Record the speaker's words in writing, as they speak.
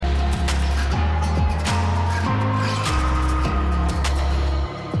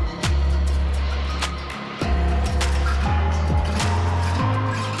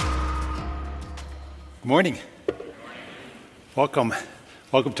Morning. Welcome.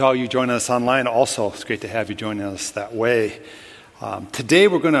 Welcome to all you joining us online also. It's great to have you joining us that way. Today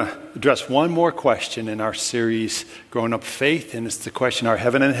we're going to address one more question in our series, Growing Up Faith, and it's the question, are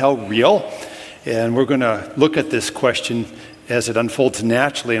heaven and hell real? And we're going to look at this question as it unfolds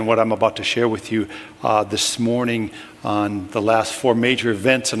naturally in what I'm about to share with you this morning on the last four major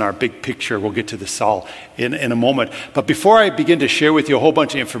events in our big picture. We'll get to this all in a moment. But before I begin to share with you a whole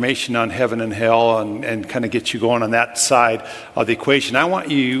bunch of information on heaven and hell and kind of get you going on that side of the equation, I want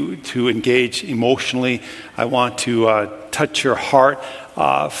you to engage emotionally. I want to touch your heart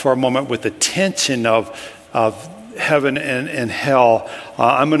for a moment with the tension of heaven and hell.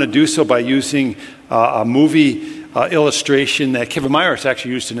 I'm going to do so by using a movie illustration that Kevin Myers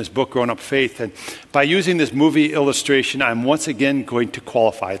actually used in his book, Growing Up Faith. And by using this movie illustration, I'm once again going to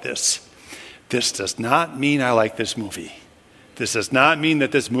qualify this. This does not mean I like this movie. This does not mean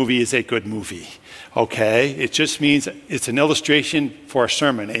that this movie is a good movie. Okay? It just means it's an illustration for a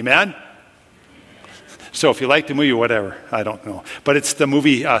sermon. Amen? So if you like the movie, whatever, I don't know. But it's the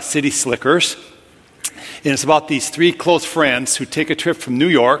movie City Slickers. And it's about these three close friends who take a trip from New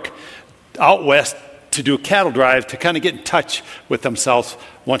York out west to do a cattle drive to kind of get in touch with themselves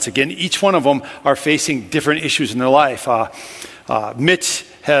once again. Each one of them are facing different issues in their life. Mitch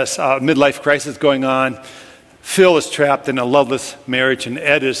has a midlife crisis going on. Phil is trapped in a loveless marriage, and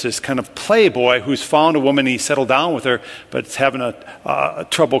Ed is this kind of playboy who's found a woman, he settled down with her, but it's having a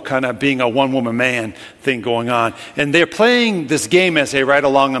trouble kind of being a one-woman man thing going on. And they're playing this game as they ride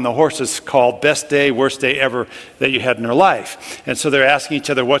along on the horses called Best Day, Worst Day Ever that you had in your life. And so they're asking each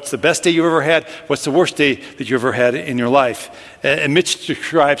other, what's the best day you ever had? What's the worst day that you ever had in your life? And Mitch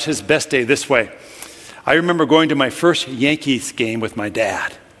describes his best day this way. I remember going to my first Yankees game with my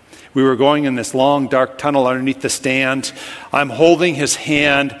dad. We were going in this long, dark tunnel underneath the stands. I'm holding his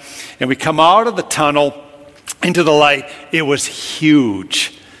hand, and we come out of the tunnel into the light. It was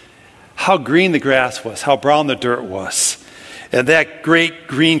huge. How green the grass was, how brown the dirt was. And that great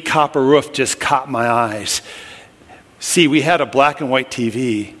green copper roof just caught my eyes. See, we had a black and white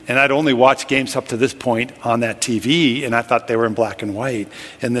TV, and I'd only watched games up to this point on that TV, and I thought they were in black and white.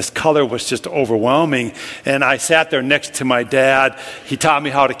 And this color was just overwhelming. And I sat there next to my dad. He taught me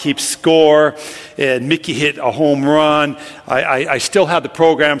how to keep score, and Mickey hit a home run. I still have the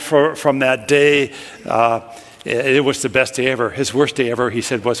program from that day. It was the best day ever. His worst day ever, he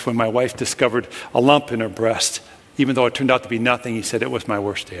said, was when my wife discovered a lump in her breast. Even though it turned out to be nothing, he said it was my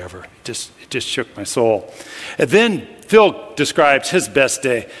worst day ever. It just shook my soul. And then Phil describes his best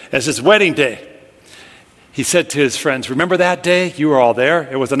day as his wedding day. He said to his friends, remember that day? You were all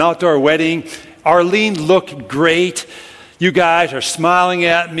there. It was an outdoor wedding. Arlene looked great. You guys are smiling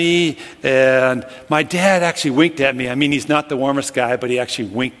at me. And my dad actually winked at me. I mean, he's not the warmest guy, but he actually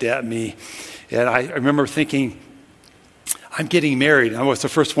winked at me. And I remember thinking, I'm getting married. I was the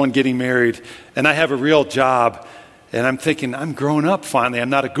first one getting married. And I have a real job. And I'm thinking, I'm grown up finally. I'm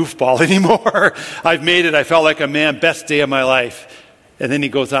not a goofball anymore. I've made it. I felt like a man. Best day of my life. And then he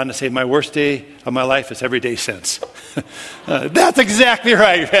goes on to say, my worst day of my life is every day since. That's exactly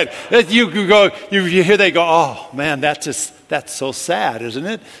right. You hear they go, oh man, that's so sad, isn't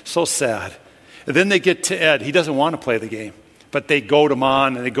it? So sad. And then they get to Ed. He doesn't want to play the game. But they goad him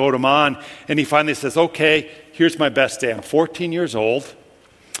on and they goad him on. And he finally says, okay, here's my best day. I'm 14 years old.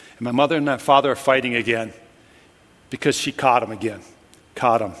 And my mother and my father are fighting again. Because she caught him again.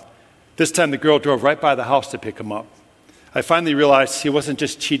 Caught him. This time the girl drove right by the house to pick him up. I finally realized he wasn't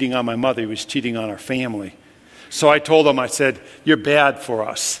just cheating on my mother, he was cheating on our family. So I told him, I said, you're bad for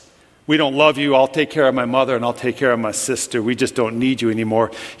us. We don't love you. I'll take care of my mother and I'll take care of my sister. We just don't need you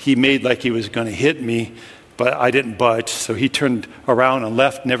anymore. He made like he was going to hit me, but I didn't budge. So he turned around and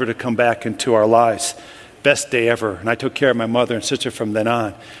left, never to come back into our lives. Best day ever. And I took care of my mother and sister from then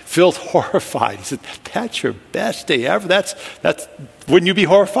on. Phil's horrified. He said, that's your best day ever? That's wouldn't you be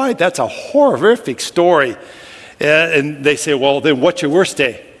horrified? That's a horrific story. And they say, well, then what's your worst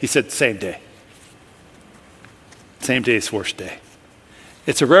day? He said, same day. Same day is worst day.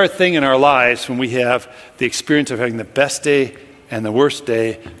 It's a rare thing in our lives when we have the experience of having the best day and the worst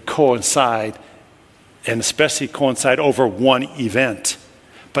day coincide, and especially coincide over one event.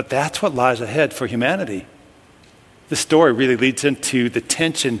 But that's what lies ahead for humanity. This story really leads into the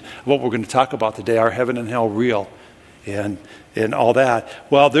tension of what we're going to talk about today. Are heaven and hell real? And all that.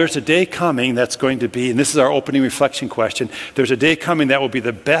 Well, there's a day coming that's going to be, and this is our opening reflection question, there's a day coming that will be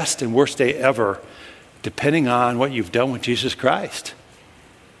the best and worst day ever, depending on what you've done with Jesus Christ.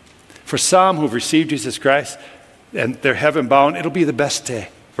 For some who've received Jesus Christ and they're heaven bound, it'll be the best day,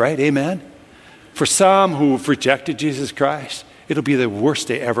 right? Amen? For some who've rejected Jesus Christ, it'll be the worst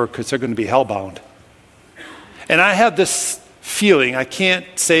day ever because they're going to be hell bound. And I have this feeling, I can't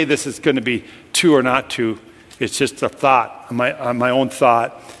say this is going to be true or not true. It's just a thought, my own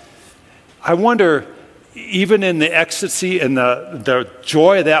thought. I wonder, even in the ecstasy and the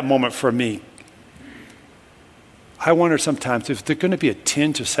joy of that moment for me, I wonder sometimes if there's going to be a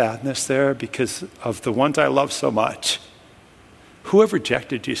tinge of sadness there because of the ones I love so much who have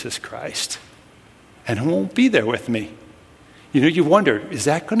rejected Jesus Christ and who won't be there with me. You wonder, is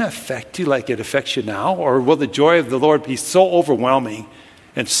that going to affect you like it affects you now? Or will the joy of the Lord be so overwhelming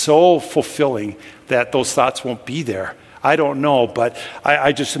and so fulfilling that those thoughts won't be there? I don't know, but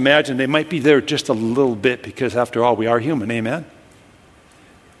I just imagine they might be there just a little bit because after all, we are human, amen?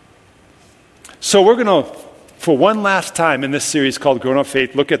 So we're going to, for one last time in this series called Grown Up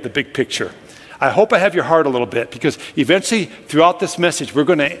Faith, look at the big picture. I hope I have your heart a little bit because eventually throughout this message, we're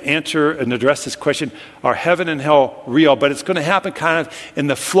going to answer and address this question, are heaven and hell real? But it's going to happen kind of in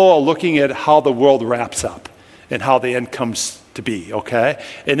the flow of looking at how the world wraps up and how the end comes to be, okay?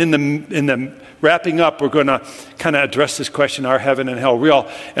 And in the wrapping up, we're going to kind of address this question, are heaven and hell real?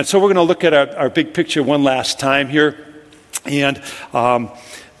 And so we're going to look at our big picture one last time here. And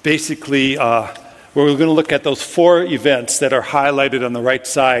basically, we're going to look at those 4 events that are highlighted on the right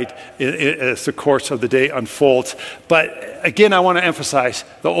side as the course of the day unfolds. But again, I want to emphasize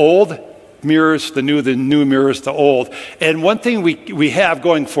the old mirrors the new mirrors the old. And one thing we have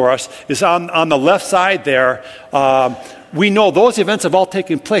going for us is on the left side there, we know those events have all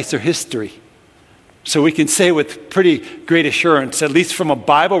taken place. They're history. So we can say with pretty great assurance, at least from a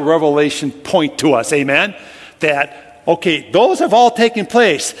Bible revelation point to us, amen, that okay, those have all taken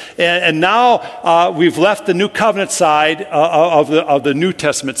place, and now we've left the New Covenant side of the New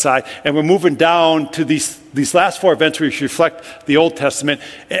Testament side, and we're moving down to these last 4 events which reflect the Old Testament.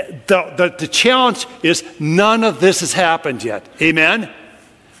 The challenge is none of this has happened yet. Amen?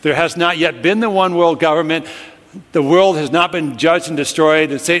 There has not yet been the one world government. The world has not been judged and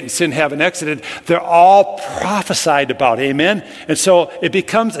destroyed, and Satan and sin haven't exited. They're all prophesied about. Amen? And so it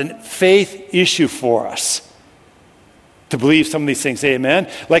becomes a faith issue for us to believe some of these things, amen?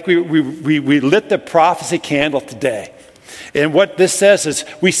 Like we lit the prophecy candle today. And what this says is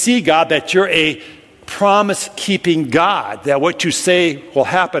we see, God, that you're a promise-keeping God, that what you say will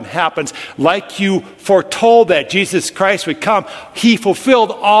happen, happens. Like you foretold that Jesus Christ would come, he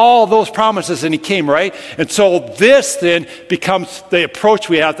fulfilled all those promises and he came, right? And so this then becomes the approach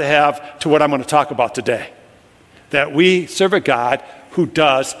we have to what I'm going to talk about today. That we serve a God who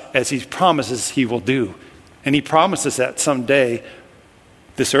does as he promises he will do. And he promises that someday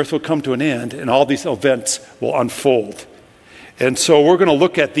this earth will come to an end and all these events will unfold. And so we're going to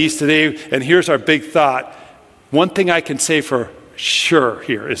look at these today, and here's our big thought. One thing I can say for sure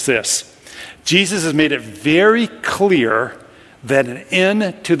here is this. Jesus has made it very clear that an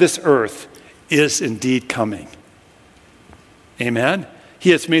end to this earth is indeed coming. Amen?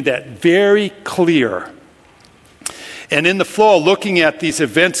 He has made that very clear. And in the flow of looking at these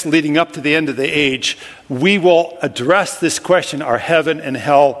events leading up to the end of the age, we will address this question, are heaven and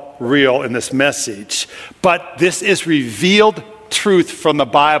hell real, in this message? But this is revealed truth from the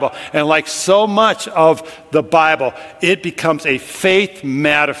Bible. And like so much of the Bible, it becomes a faith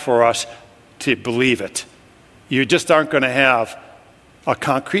matter for us to believe it. You just aren't going to have a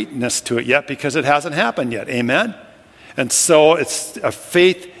concreteness to it yet because it hasn't happened yet. Amen? And so it's a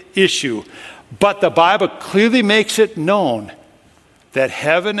faith issue. But the Bible clearly makes it known that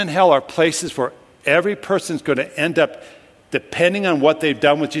heaven and hell are places where every person's going to end up depending on what they've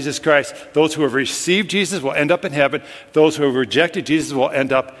done with Jesus Christ. Those who have received Jesus will end up in heaven. Those who have rejected Jesus will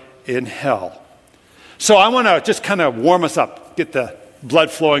end up in hell. So I want to just kind of warm us up, get the blood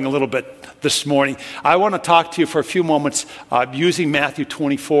flowing a little bit this morning. I want to talk to you for a few moments using Matthew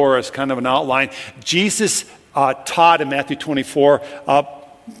 24 as kind of an outline. Jesus taught in Matthew 24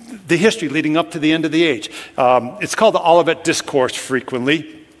 the history leading up to the end of the age. It's called the Olivet Discourse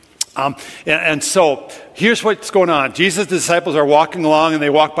frequently. And so here's what's going on. Jesus' disciples are walking along and they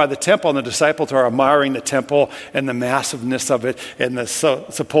walk by the temple, and the disciples are admiring the temple and the massiveness of it and the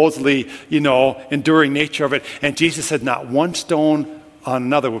supposedly, enduring nature of it. And Jesus said, not one stone on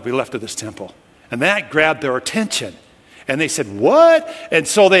another will be left of this temple. And that grabbed their attention. And they said, what? And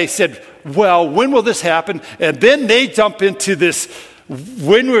so they said, well, when will this happen? And then they jump into this,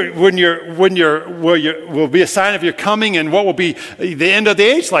 will be a sign of your coming, and what will be the end of the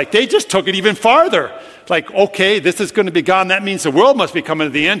age like? They just took it even farther. like, okay, this is going to be gone. That means the world must be coming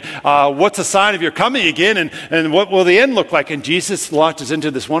to the end. What's the sign of your coming again? And what will the end look like? And Jesus launches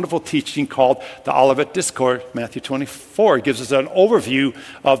into this wonderful teaching called the Olivet Discourse, Matthew 24. It gives us an overview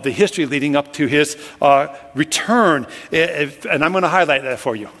of the history leading up to his return. And I'm going to highlight that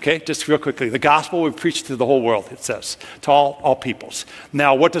for you, okay? Just real quickly. The gospel we preach to the whole world, it says, to all peoples.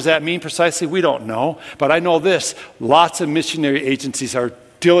 Now, what does that mean precisely? We don't know. But I know this. Lots of missionary agencies are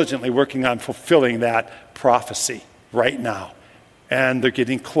diligently working on fulfilling that prophecy right now. And they're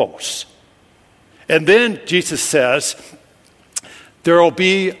getting close. And then Jesus says, there will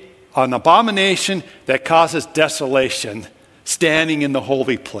be an abomination that causes desolation standing in the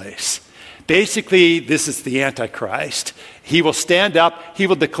holy place. Basically, this is the Antichrist. He will stand up. He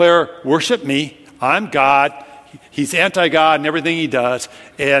will declare, worship me. I'm God. He's anti-God in everything he does.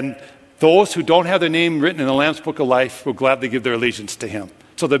 And those who don't have their name written in the Lamb's Book of Life will gladly give their allegiance to him.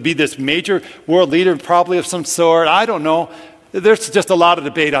 So there'll be this major world leader, probably of some sort. I don't know. There's just a lot of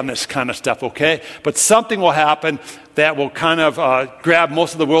debate on this kind of stuff, okay? But something will happen that will kind of grab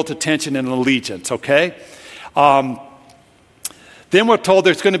most of the world's attention and allegiance, okay? Then we're told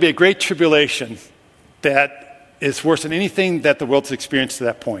there's going to be a great tribulation that is worse than anything that the world's experienced to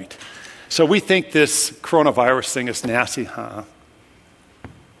that point. So we think this coronavirus thing is nasty, huh?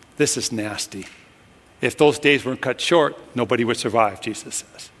 This is nasty. If those days weren't cut short, nobody would survive, Jesus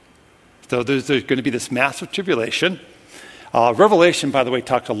says. So there's going to be this massive tribulation. Revelation, by the way,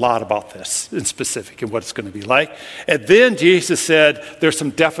 talks a lot about this in specific and what it's going to be like. And then Jesus said there's some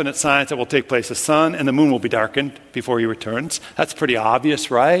definite signs that will take place. The sun and the moon will be darkened before he returns. That's pretty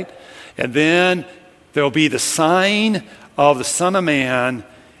obvious, right? And then there will be the sign of the Son of Man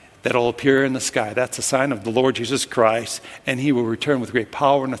that will appear in the sky. That's a sign of the Lord Jesus Christ, and he will return with great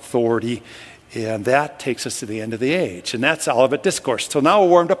power and authority. And that takes us to the end of the age. And that's Olivet Discourse. So now we're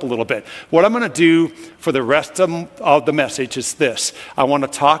warmed up a little bit. What I'm going to do for the rest of the message is this. I want to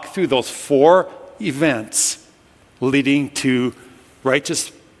talk through those 4 events leading to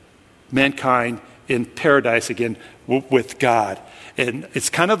righteous mankind in paradise again with God. And it's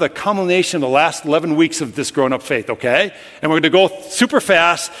kind of the culmination of the last 11 weeks of this grown-up faith, okay? And we're going to go super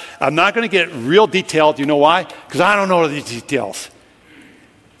fast. I'm not going to get real detailed. You know why? Because I don't know the details.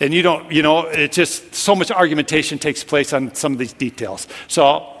 And you don't, it's just so much argumentation takes place on some of these details.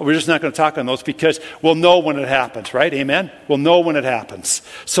 So we're just not going to talk on those because we'll know when it happens, right? Amen? We'll know when it happens.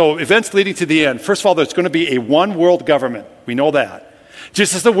 So events leading to the end. First of all, there's going to be a one world government. We know that.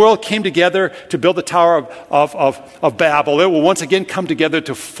 Just as the world came together to build the Tower of Babel, it will once again come together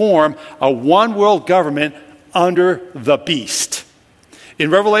to form a one world government under the beast.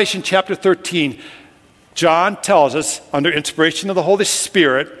 In Revelation chapter 13, John tells us, under inspiration of the Holy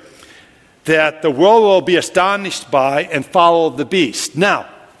Spirit, that the world will be astonished by and follow the beast. Now,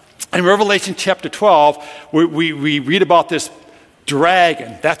 in Revelation chapter 12, we read about this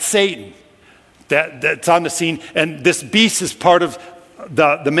dragon. That's Satan. That's on the scene. And this beast is part of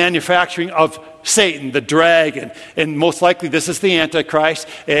the manufacturing of Satan, the dragon. And most likely this is the Antichrist.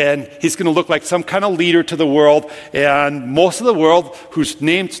 And he's going to look like some kind of leader to the world. And most of the world, whose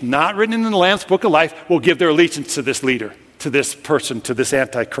name's not written in the Lamb's Book of Life, will give their allegiance to this leader, to this person, to this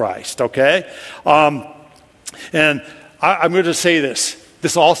Antichrist, okay? And I'm going to say this.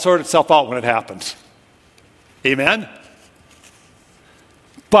 This will all sort itself out when it happens. Amen?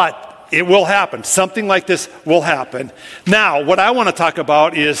 But it will happen. Something like this will happen. Now, what I want to talk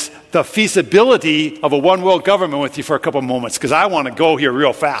about is the feasibility of a one-world government with you for a couple of moments, because I want to go here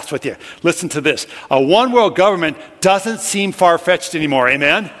real fast with you. Listen to this. A one-world government doesn't seem far-fetched anymore.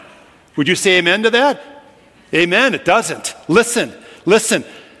 Amen? Would you say amen to that? Amen. It doesn't. Listen.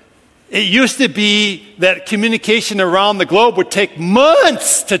 It used to be that communication around the globe would take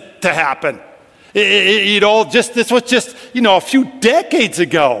months to happen. This was just a few decades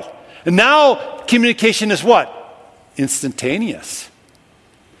ago. And now communication is what? Instantaneous.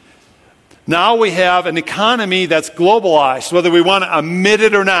 Now we have an economy that's globalized, whether we want to admit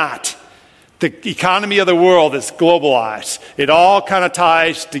it or not. The economy of the world is globalized. It all kind of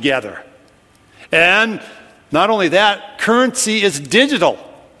ties together. And not only that, currency is digital.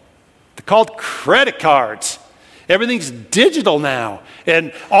 They're called credit cards. Everything's digital now.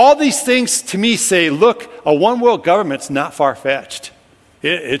 And all these things to me say, look, a one-world government's not far-fetched.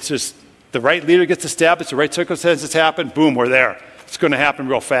 It's just the right leader gets established, the right circumstances happen, boom, we're there. It's going to happen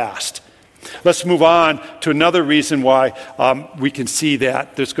real fast. Let's move on to another reason why we can see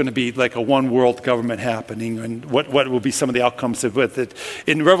that there's going to be like a one-world government happening and what will be some of the outcomes with it.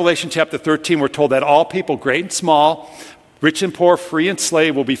 In Revelation chapter 13, we're told that all people, great and small, rich and poor, free and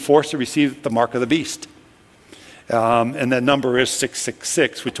slave, will be forced to receive the mark of the beast. And that number is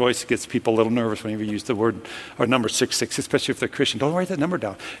 666, which always gets people a little nervous whenever you use the word or number 666, especially if they're Christian. Don't write that number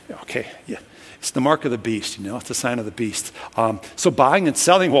down. Okay, yeah. It's the mark of the beast, it's the sign of the beast. So buying and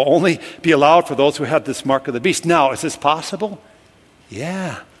selling will only be allowed for those who have this mark of the beast. Now, is this possible?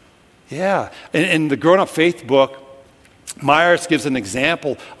 Yeah. In the Grown Up Faith book, Myers gives an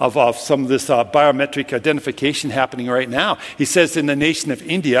example of some of this biometric identification happening right now. He says in the nation of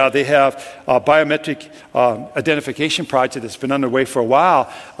India, they have a biometric identification project that's been underway for a while,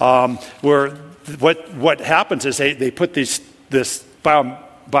 where what happens is they put this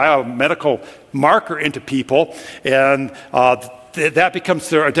biomedical marker into people, and that becomes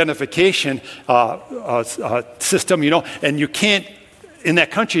their identification system, and you can't, in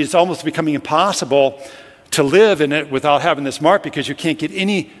that country, it's almost becoming impossible to live in it without having this mark, because you can't get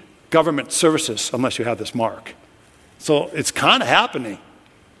any government services unless you have this mark. So it's kind of happening.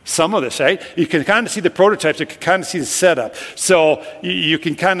 Some of this, right? You can kind of see the prototypes. You can kind of see the setup. So you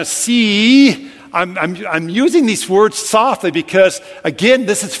can kind of see. I'm using these words softly because, again,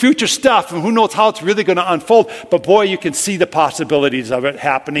 this is future stuff, and who knows how it's really going to unfold. But boy, you can see the possibilities of it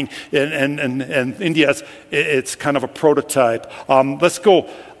happening. And India, it's kind of a prototype. Let's go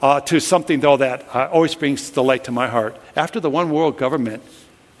to something, though, that always brings delight to my heart. After the one world government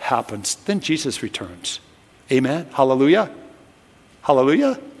happens, then Jesus returns. Amen? Hallelujah?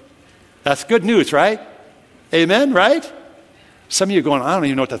 Hallelujah? That's good news, right? Amen, right? Some of you are going, I don't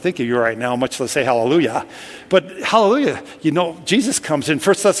even know what to think of you right now, much less say hallelujah. But hallelujah, Jesus comes in.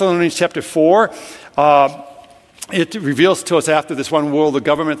 1 Thessalonians chapter 4, it reveals to us after this one world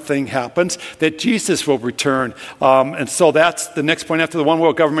government thing happens that Jesus will return. And so that's the next point. After the one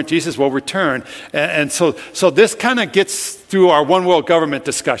world government, Jesus will return. And so this kind of gets through our one world government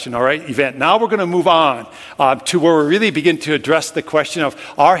discussion, all right, event. Now we're going to move on to where we really begin to address the question of,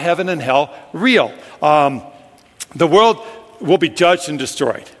 are heaven and hell real? The world will be judged and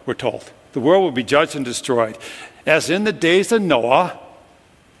destroyed, we're told. The world will be judged and destroyed. As in the days of Noah.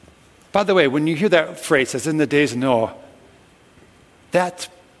 By the way, when you hear that phrase, as in the days of Noah, that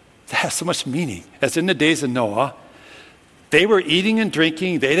has so much meaning. As in the days of Noah, they were eating and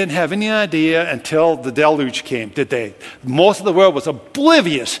drinking. They didn't have any idea until the deluge came, did they? Most of the world was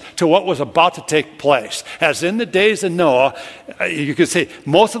oblivious to what was about to take place. As in the days of Noah, you could say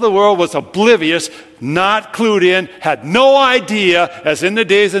most of the world was oblivious, not clued in, had no idea, as in the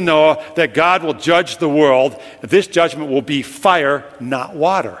days of Noah, that God will judge the world. This judgment will be fire, not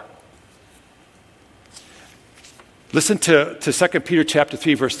water. Listen to 2 Peter chapter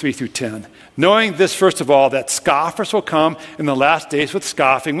 3, verse 3 through 10. Knowing this, first of all, that scoffers will come in the last days with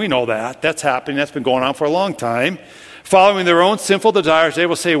scoffing. We know that. That's happening. That's been going on for a long time. Following their own sinful desires, they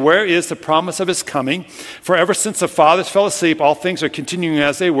will say, where is the promise of his coming? For ever since the fathers fell asleep, all things are continuing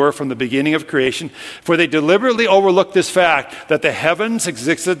as they were from the beginning of creation. For they deliberately overlooked this fact, that the heavens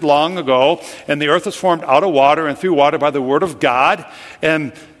existed long ago, and the earth was formed out of water and through water by the word of God,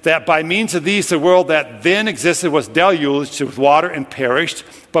 and that by means of these the world that then existed was deluged with water and perished.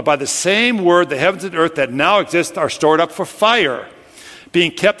 But by the same word, the heavens and earth that now exist are stored up for fire,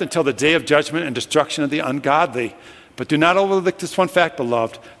 being kept until the day of judgment and destruction of the ungodly. But do not overlook this one fact,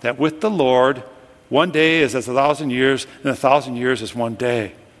 beloved, that with the Lord, one day is as 1,000 years, and 1,000 years is one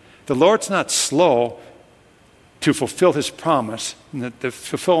day. The Lord's not slow to fulfill his promise. And the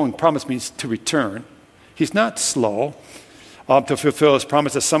fulfilling promise means to return. He's not slow to fulfill his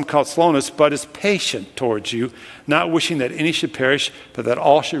promise, as some count slowness, but is patient towards you, not wishing that any should perish, but that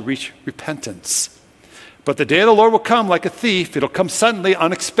all should reach repentance. But the day of the Lord will come like a thief. It'll come suddenly,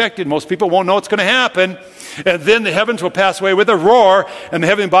 unexpected. Most people won't know it's going to happen. And then the heavens will pass away with a roar, and the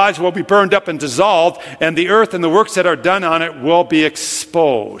heavenly bodies will be burned up and dissolved, and the earth and the works that are done on it will be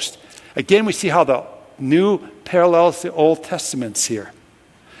exposed. Again, we see how the New parallels the Old Testaments here.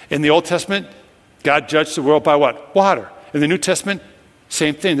 In the Old Testament, God judged the world by what? Water. In the New Testament,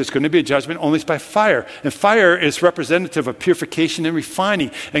 same thing. There's going to be a judgment, only it's by fire. And fire is representative of purification and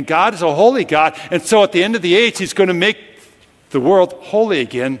refining. And God is a holy God. And so at the end of the age, he's going to make the world holy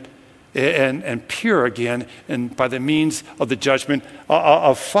again and pure again, and by the means of the judgment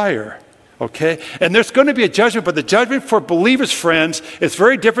of fire. Okay? And there's going to be a judgment, but the judgment for believers, friends, is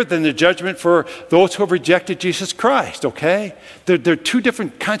very different than the judgment for those who have rejected Jesus Christ. Okay? There are two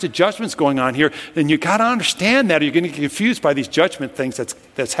different kinds of judgments going on here, and you got to understand that, or you're going to get confused by these judgment things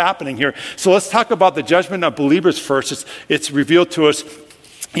that's happening here. So let's talk about the judgment of believers first. It's revealed to us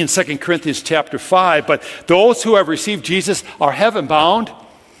in 2 Corinthians chapter 5. But those who have received Jesus are heaven-bound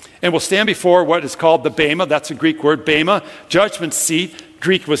and will stand before what is called the Bema. That's a Greek word, Bema, judgment seat.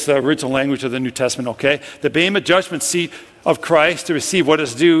 Greek was the original language of the New Testament, okay? The Bema, judgment seat of Christ to receive what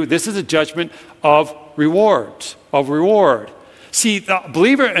is due. This is a judgment of rewards. of reward. See, the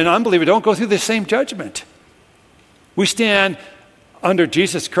believer and unbeliever don't go through the same judgment. We stand under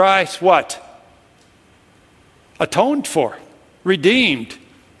Jesus Christ, what? Atoned for, redeemed.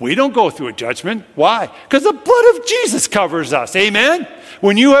 We don't go through a judgment. Why? Because the blood of Jesus covers us. Amen?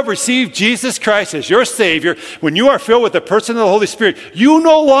 When you have received Jesus Christ as your Savior, when you are filled with the person of the Holy Spirit, you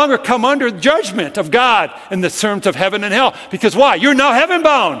no longer come under judgment of God in the terms of heaven and hell. Because why? You're now heaven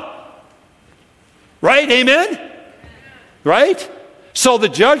bound. Right? Amen? Right? So the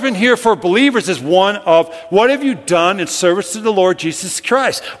judgment here for believers is one of what have you done in service to the Lord Jesus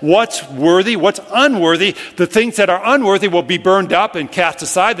Christ? What's worthy? What's unworthy? The things that are unworthy will be burned up and cast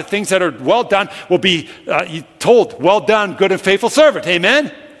aside. The things that are well done will be told, well done, good and faithful servant. Amen?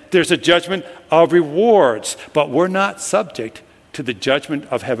 There's a judgment of rewards, but we're not subject to the judgment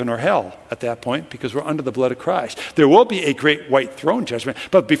of heaven or hell at that point because we're under the blood of Christ. There will be a great white throne judgment,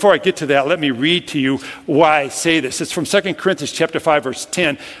 but before I get to that, let me read to you why I say this. It's from 2 Corinthians chapter 5, verse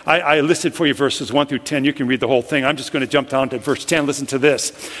 10. I listed for you verses 1 through 10. You can read the whole thing. I'm just going to jump down to verse 10. Listen to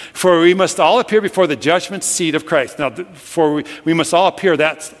this. For we must all appear before the judgment seat of Christ. Now, we must all appear,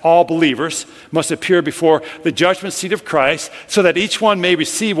 that's all believers, must appear before the judgment seat of Christ so that each one may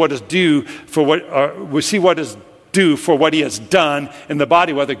receive what is due for what he has done in the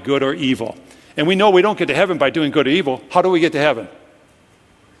body, whether good or evil. And we know we don't get to heaven by doing good or evil. How do we get to heaven?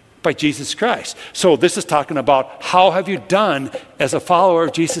 By Jesus Christ. So this is talking about how have you done as a follower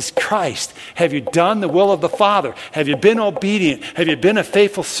of Jesus Christ? Have you done the will of the Father? Have you been obedient? Have you been a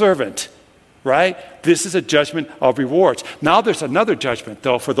faithful servant? Right? This is a judgment of rewards. Now there's another judgment,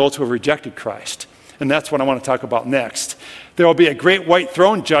 though, for those who have rejected Christ. And that's what I want to talk about next. There will be a great white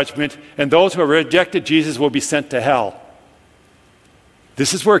throne judgment, and those who have rejected Jesus will be sent to hell.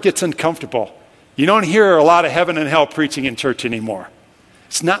 This is where it gets uncomfortable. You don't hear a lot of heaven and hell preaching in church anymore.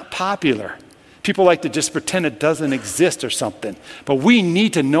 It's not popular. People like to just pretend it doesn't exist or something. But we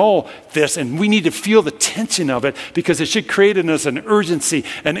need to know this, and we need to feel the tension of it because it should create in us an urgency,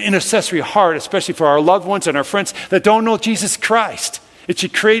 an intercessory heart, especially for our loved ones and our friends that don't know Jesus Christ. It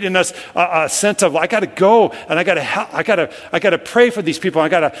should create in us a sense of I got to go and I got to pray for these people. I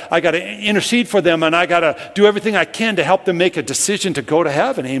got to intercede for them, and I got to do everything I can to help them make a decision to go to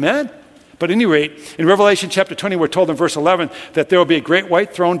heaven. Amen. But at any rate, in Revelation chapter 20, we're told in verse 11 that there will be a great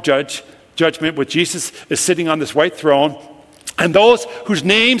white throne judgment, where Jesus is sitting on this white throne. And those whose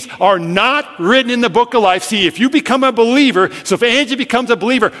names are not written in the book of life. See, if you become a believer, so if Angie becomes a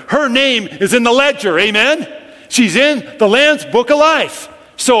believer, her name is in the ledger. Amen. She's in the Lamb's book of life.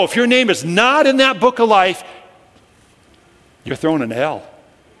 So if your name is not in that book of life, you're thrown into hell.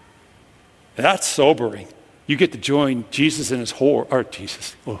 That's sobering. You get to join Jesus and his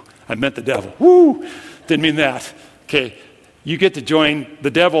Jesus. Oh, I meant the devil. Woo! Didn't mean that. Okay. You get to join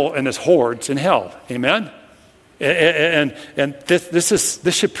the devil and his hordes in hell. Amen? And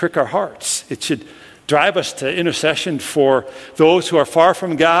this should prick our hearts. It should drive us to intercession for those who are far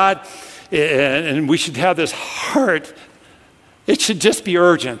from God. And we should have this heart. It should just be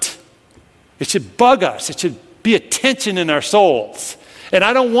urgent. It should bug us. It should be a tension in our souls. And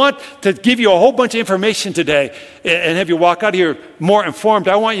I don't want to give you a whole bunch of information today and have you walk out of here more informed.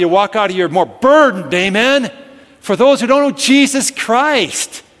 I want you to walk out of here more burdened, amen? For those who don't know Jesus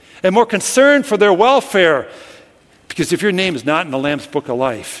Christ and more concerned for their welfare. Because if your name is not in the Lamb's book of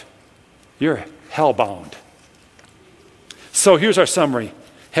life, you're hellbound. So here's our summary.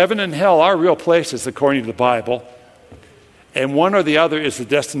 Heaven and hell are real places according to the Bible. And one or the other is the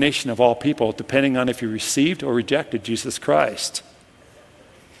destination of all people, depending on if you received or rejected Jesus Christ.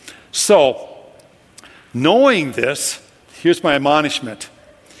 So, knowing this, here's my admonishment.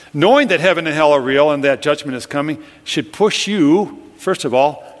 Knowing that heaven and hell are real and that judgment is coming should push you, first of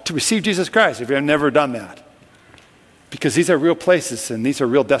all, to receive Jesus Christ if you have never done that. Because these are real places and these are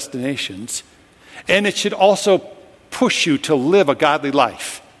real destinations. And it should also push you to live a godly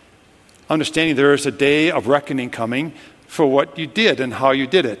life, understanding there is a day of reckoning coming for what you did and how you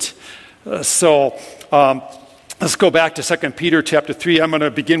did it. Let's go back to 2 Peter chapter 3. I'm going to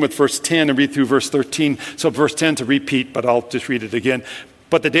begin with verse 10 and read through verse 13. So verse 10 to repeat, but I'll just read it again.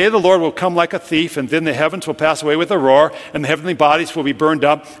 But the day of the Lord will come like a thief, and then the heavens will pass away with a roar, and the heavenly bodies will be burned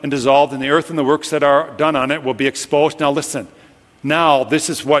up and dissolved, and the earth and the works that are done on it will be exposed. Now listen. Now this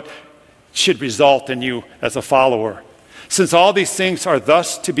is what should result in you as a follower. Since all these things are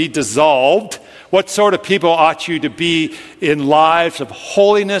thus to be dissolved, what sort of people ought you to be in lives of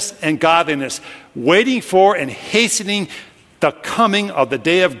holiness and godliness, waiting for and hastening the coming of the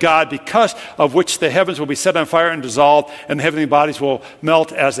day of God, because of which the heavens will be set on fire and dissolved, and the heavenly bodies will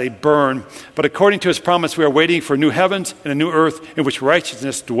melt as they burn. But according to his promise, we are waiting for new heavens and a new earth in which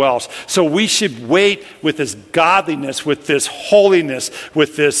righteousness dwells. So we should wait with this godliness, with this holiness,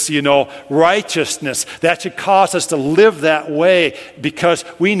 with this, righteousness. That should cause us to live that way, because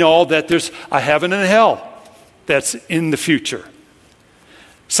we know that there's a heaven and a hell that's in the future.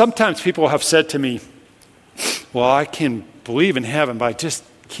 Sometimes people have said to me, well, I can believe in heaven, but I just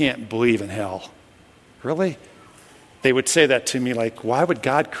can't believe in hell. Really? They would say that to me, like, why would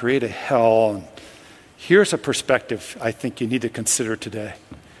God create a hell? And here's a perspective I think you need to consider today.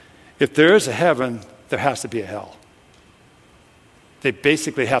 If there is a heaven, there has to be a hell. They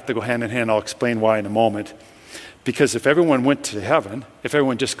basically have to go hand in hand. I'll explain why in a moment. Because if everyone went to heaven, if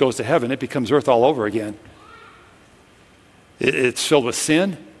everyone just goes to heaven, it becomes earth all over again. It's filled with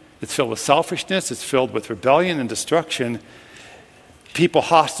sin. It's filled with selfishness. It's filled with rebellion and destruction. People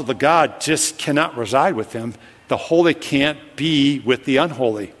hostile to God just cannot reside with him. The holy can't be with the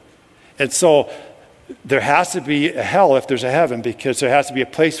unholy. And so there has to be a hell if there's a heaven, because there has to be a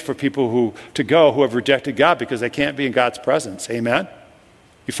place for people to go who have rejected God, because they can't be in God's presence. Amen?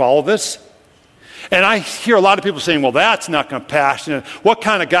 You follow this? And I hear a lot of people saying, well, that's not compassionate. What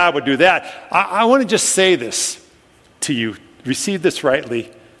kind of God would do that? I want to just say this to you. Receive this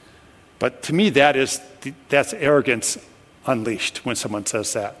rightly. But to me, that's arrogance unleashed when someone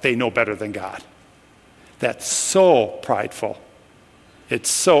says that. They know better than God. That's so prideful.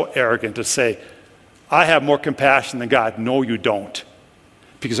 It's so arrogant to say, I have more compassion than God. No, you don't.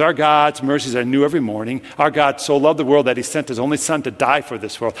 Because our God's mercies are new every morning. Our God so loved the world that he sent his only son to die for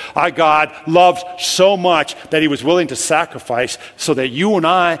this world. Our God loves so much that he was willing to sacrifice so that you and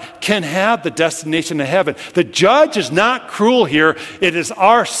I can have the destination to heaven. The judge is not cruel here. It is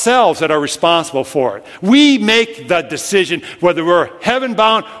ourselves that are responsible for it. We make the decision whether we're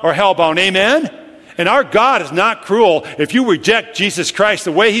heaven-bound or hell-bound. Amen? And our God is not cruel. If you reject Jesus Christ,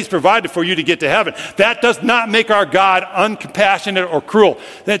 the way he's provided for you to get to heaven, that does not make our God uncompassionate or cruel.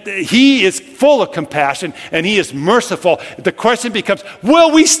 That he is full of compassion and he is merciful. The question becomes,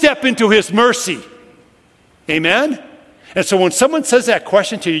 will we step into his mercy? Amen? And so when someone says that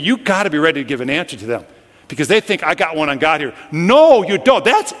question to you, you've got to be ready to give an answer to them, because they think, I got one on God here. No, you don't.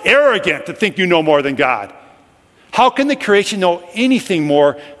 That's arrogant to think you know more than God. How can the creation know anything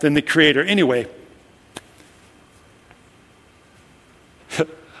more than the Creator anyway?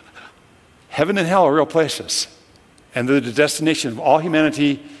 Heaven and hell are real places, and they're the destination of all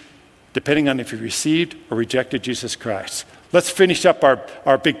humanity, depending on if you received or rejected Jesus Christ. Let's finish up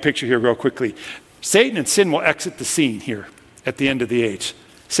our big picture here real quickly. Satan and sin will exit the scene here at the end of the age.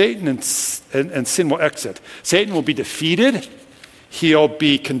 Satan and sin will exit. Satan will be defeated, he'll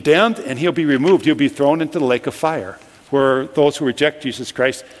be condemned, and he'll be removed. He'll be thrown into the lake of fire, where those who reject Jesus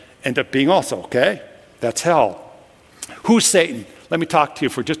Christ end up being also, okay? That's hell. Who's Satan? Let me talk to you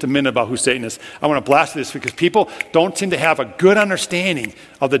for just a minute about who Satan is. I want to blast this because people don't seem to have a good understanding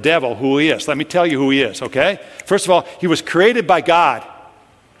of the devil, who he is. Let me tell you who he is, okay? First of all, he was created by God.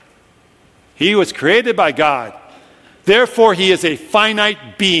 He was created by God. Therefore, he is a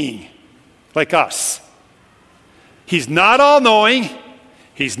finite being like us. He's not all-knowing,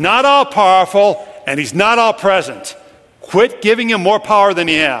 he's not all-powerful, and he's not all-present. Quit giving him more power than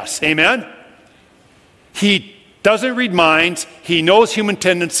he has. Amen? He doesn't read minds, he knows human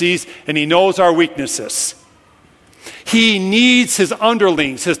tendencies, and he knows our weaknesses. He needs his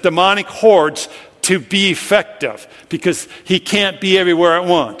underlings, his demonic hordes, to be effective, because he can't be everywhere at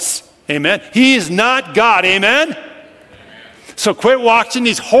once. Amen? He is not God. Amen? So quit watching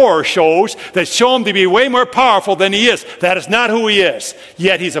these horror shows that show him to be way more powerful than he is. That is not who he is.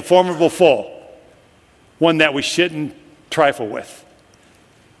 Yet he's a formidable foe, one that we shouldn't trifle with.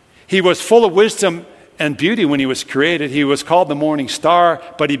 He was full of wisdom and beauty when he was created. He was called the morning star,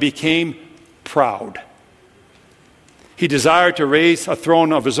 but he became proud. He desired to raise a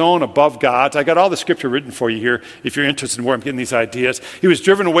throne of his own above God's. I got all the scripture written for you here if you're interested in where I'm getting these ideas. He was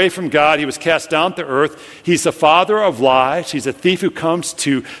driven away from God. He was cast down to earth. He's the father of lies. He's a thief who comes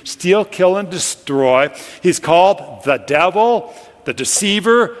to steal, kill, and destroy. He's called the devil, the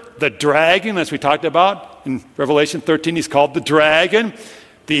deceiver, the dragon, as we talked about in Revelation 13. He's called the dragon,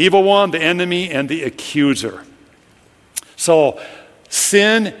 the evil one, the enemy, and the accuser. So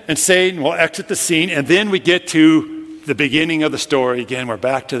sin and Satan will exit the scene, and then we get to the beginning of the story. Again, we're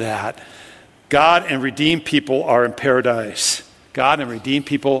back to that. God and redeemed people are in paradise. God and redeemed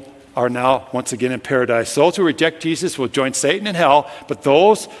people are now once again in paradise. Those who reject Jesus will join Satan in hell, but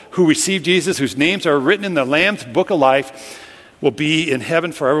those who receive Jesus, whose names are written in the Lamb's book of life, will be in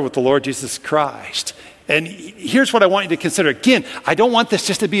heaven forever with the Lord Jesus Christ. And here's what I want you to consider. Again, I don't want this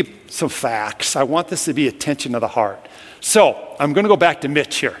just to be some facts. I want this to be attention of the heart. So I'm going to go back to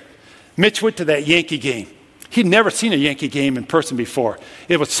Mitch here. Mitch went to that Yankee game. He'd never seen a Yankee game in person before.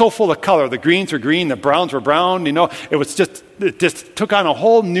 It was so full of color. The greens were green, the browns were brown. It just took on a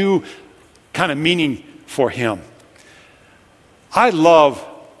whole new kind of meaning for him. I love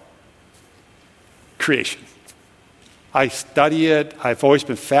creation. I study it. I've always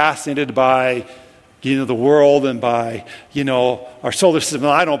been fascinated by, the world and by, our solar system.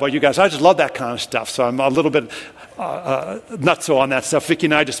 I don't know about you guys. I just love that kind of stuff. So I'm a little bit nutso on that stuff. Vicki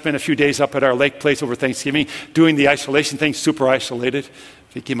and I just spent a few days up at our lake place over Thanksgiving doing the isolation thing, super isolated.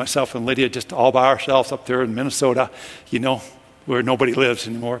 Vicki, myself, and Lydia just all by ourselves up there in Minnesota, where nobody lives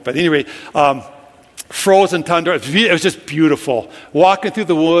anymore. But anyway, frozen tundra. It was just beautiful. Walking through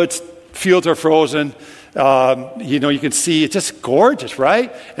the woods, fields are frozen. You can see it's just gorgeous,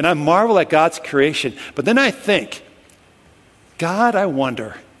 right? And I marvel at God's creation. But then I think, God, I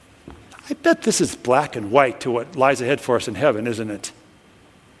wonder, I bet this is black and white to what lies ahead for us in heaven, isn't it?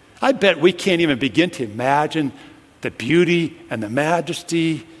 I bet we can't even begin to imagine the beauty and the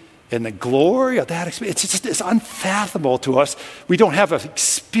majesty and the glory of that experience. It's unfathomable to us. We don't have an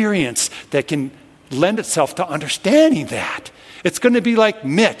experience that can lend itself to understanding that. It's going to be like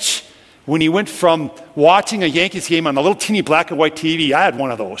Mitch when he went from watching a Yankees game on a little teeny black and white TV. I had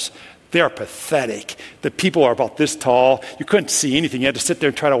one of those. They're pathetic. The people are about this tall. You couldn't see anything. You had to sit there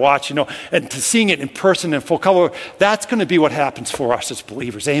and try to watch, and to seeing it in person in full color, that's going to be what happens for us as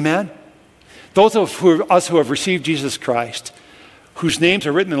believers. Amen? Those of us who have received Jesus Christ, whose names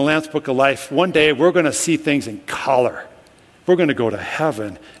are written in the Lamb's Book of Life, one day we're going to see things in color. We're going to go to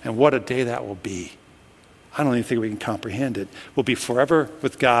heaven, and what a day that will be. I don't even think we can comprehend it. We'll be forever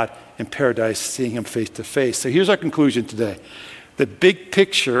with God in paradise, seeing him face to face. So here's our conclusion today. The big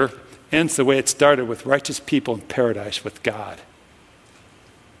picture ends the way it started, with righteous people in paradise with God,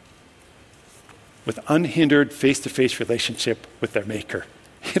 with unhindered face-to-face relationship with their Maker.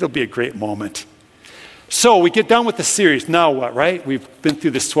 It'll be a great moment. So we get done with the series. Now what, right? We've been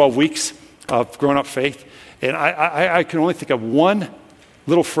through this 12 weeks of Grown Up Faith, and I can only think of one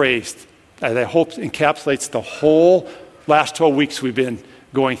little phrase that I hope encapsulates the whole last 12 weeks we've been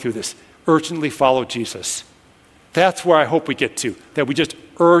going through this. Urgently follow Jesus. That's where I hope we get to, that we just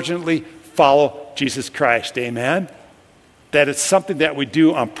urgently follow Jesus Christ. Amen? That it's something that we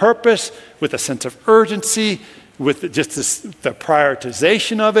do on purpose, with a sense of urgency, with just the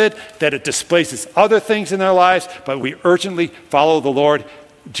prioritization of it, that it displaces other things in our lives, but we urgently follow the Lord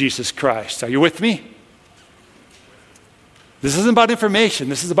Jesus Christ. Are you with me? This isn't about information.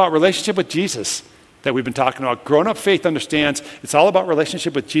 This is about relationship with Jesus that we've been talking about. Grown Up Faith understands it's all about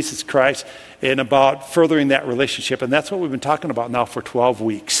relationship with Jesus Christ and about furthering that relationship. And that's what we've been talking about now for 12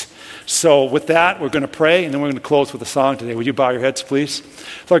 weeks. So with that, we're going to pray, and then we're going to close with a song today. Would you bow your heads, please?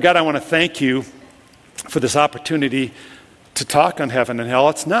 Lord God, I want to thank you for this opportunity to talk on heaven and hell.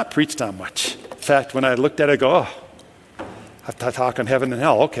 It's not preached on much. In fact, when I looked at it, I go, I have to talk on heaven and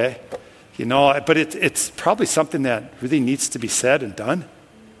hell. Okay. But it's probably something that really needs to be said and done,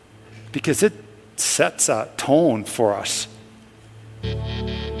 because it sets a tone for us.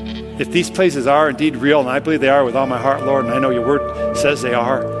 If these places are indeed real, and I believe they are with all my heart, Lord, and I know your word says they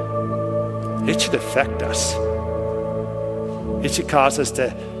are, it should affect us. It should cause us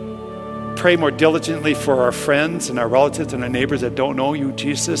to pray more diligently for our friends and our relatives and our neighbors that don't know you,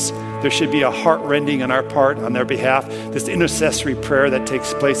 Jesus. There should be a heart-rending on our part on their behalf, this intercessory prayer that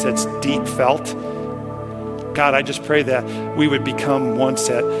takes place that's deep felt. God, I just pray that we would become ones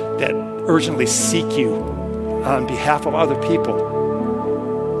that urgently seek you on behalf of other people.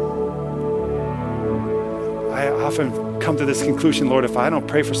 I often come to this conclusion, Lord, if I don't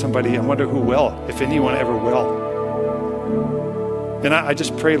pray for somebody, I wonder who will, if anyone ever will. And I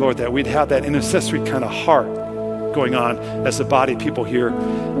just pray, Lord, that we'd have that intercessory kind of heart going on as a body of people here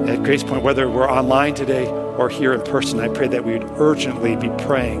at Grace Point, whether we're online today or here in person. I pray that we would urgently be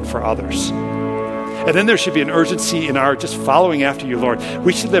praying for others. And then there should be an urgency in our just following after you, Lord.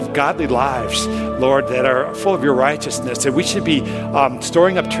 We should live godly lives, Lord, that are full of your righteousness. And we should be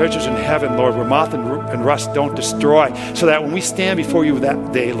storing up treasures in heaven, Lord, where moth and rust don't destroy, so that when we stand before you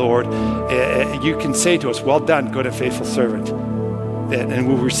that day, Lord, you can say to us, well done, good and faithful servant. And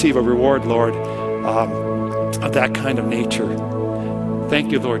we'll receive a reward, Lord, of that kind of nature.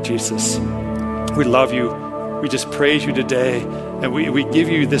 Thank you, Lord Jesus. We love you. We just praise you today. And we give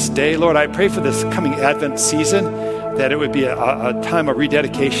you this day, Lord. I pray for this coming Advent season, that it would be a time of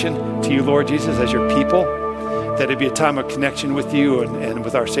rededication to you, Lord Jesus, as your people, that it'd be a time of connection with you and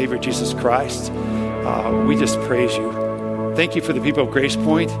with our Savior, Jesus Christ. We just praise you. Thank you for the people of Grace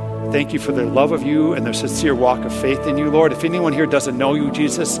Point. thank you for their love of you and their sincere walk of faith in you, Lord. If anyone here doesn't know you,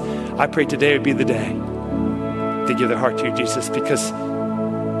 Jesus, I pray today would be the day to give their heart to you, Jesus, because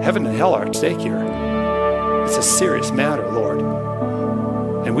heaven and hell are at stake here. It's a serious matter, Lord.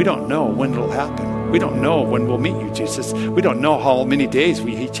 And we don't know when it'll happen. We don't know when we'll meet you, Jesus. We don't know how many days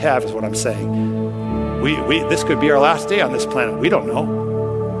we each have, is what I'm saying. This could be our last day on this planet. We don't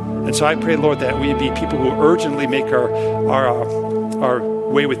know. And so I pray, Lord, that we be people who urgently make our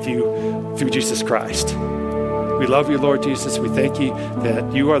way with you through Jesus Christ. We love you, Lord Jesus. We thank you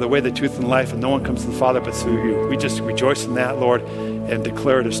that you are the way, the truth, and life, and no one comes to the Father but through you. We just rejoice in that, Lord, and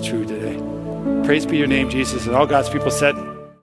declare it as true today. Praise be your name, Jesus. And all God's people said,